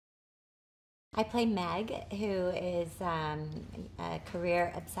I play Meg, who is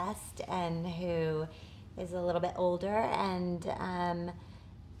career obsessed and who is a little bit older and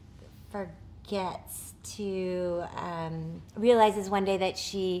forgets to realizes one day that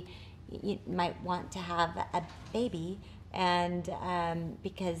she might want to have a baby, and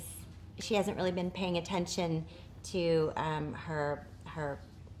because she hasn't really been paying attention to her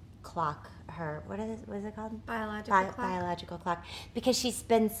clock, what is it called? Biological clock. Because she's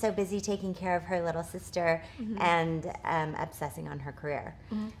been so busy taking care of her little sister and obsessing on her career.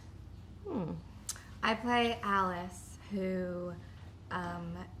 I play Alice, who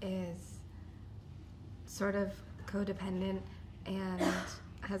is sort of codependent and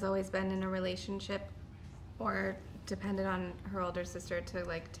has always been in a relationship or depended on her older sister to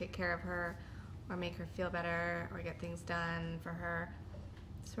like take care of her or make her feel better or get things done for her.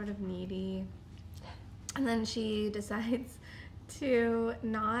 Sort of needy. And then she decides to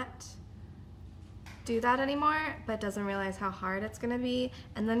not do that anymore, but doesn't realize how hard it's going to be.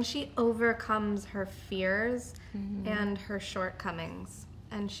 And then she overcomes her fears and her shortcomings.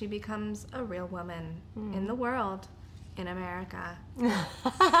 And she becomes a real woman in the world, in America.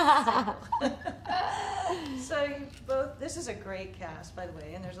 So you both, this is a great cast, by the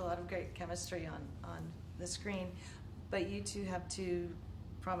way, and there's a lot of great chemistry on the screen. But you two have two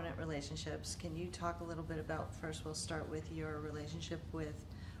prominent relationships. Can you talk a little bit about, first we'll start with your relationship with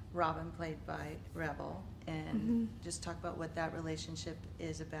Robin, played by Rebel, and just talk about what that relationship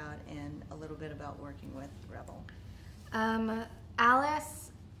is about and a little bit about working with Rebel.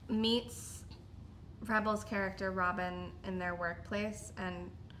 Alice meets Rebel's character Robin in their workplace,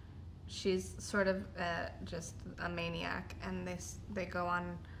 and she's sort of just a maniac, and they go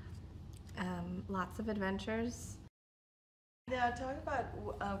on lots of adventures. Now, talk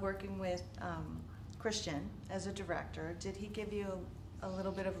about working with Christian as a director. Did he give you a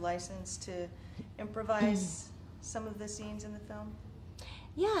little bit of license to improvise some of the scenes in the film?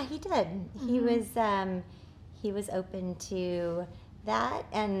 Yeah, he did. He was open to that,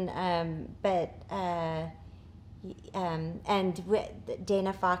 and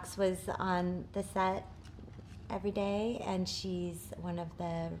Dana Fox was on the set every day, and she's one of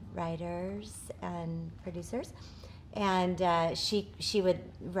the writers and producers. And she would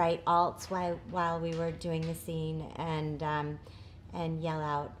write alts while we were doing the scene, and yell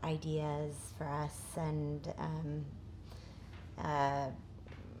out ideas for us and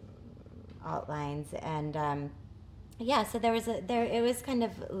outlines, and yeah. So it was kind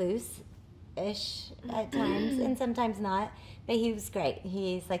of loose-ish at times, and sometimes not. But he was great.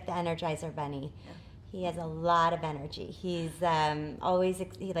 He's like the Energizer Bunny. Yeah. He has a lot of energy. He's always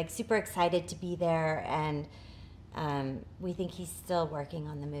super excited to be there, and we think he's still working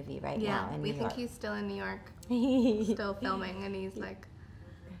on the movie now in New York. We think he's still in New York, still filming, and he's like,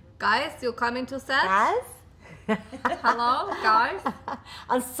 guys, you coming to set? Guys? Hello, guys?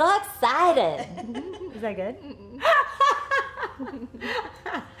 I'm so excited. Is that good?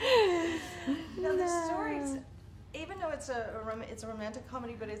 Now, the stories, even though it's a romantic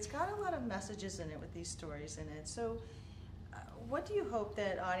comedy, but it's got a lot of messages in it with these stories in it. So what do you hope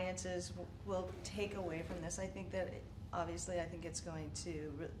that audiences will take away from this? I think that, obviously, it's going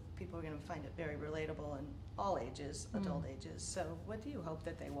to, people are going to find it very relatable in all ages, adult ages. So what do you hope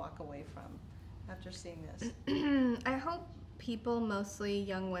that they walk away from after seeing this? I hope people, mostly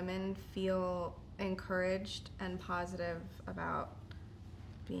young women, feel encouraged and positive about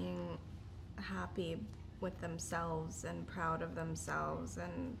being happy with themselves and proud of themselves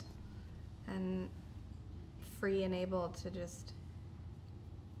and free and able to just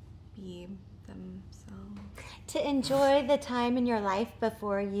be themselves. To enjoy the time in your life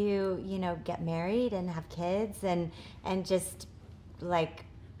before you get married and have kids, and just like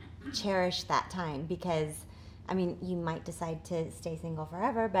cherish that time, because you might decide to stay single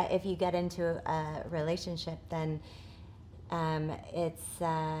forever, but if you get into a relationship, then it's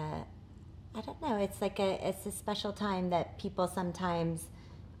I don't know, it's a special time that people sometimes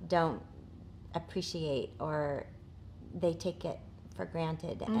don't appreciate, or they take it for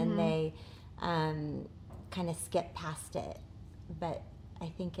granted, and they kind of skip past it. But I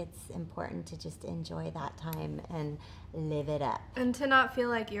think it's important to just enjoy that time and live it up. And to not feel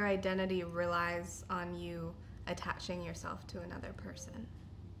like your identity relies on you attaching yourself to another person.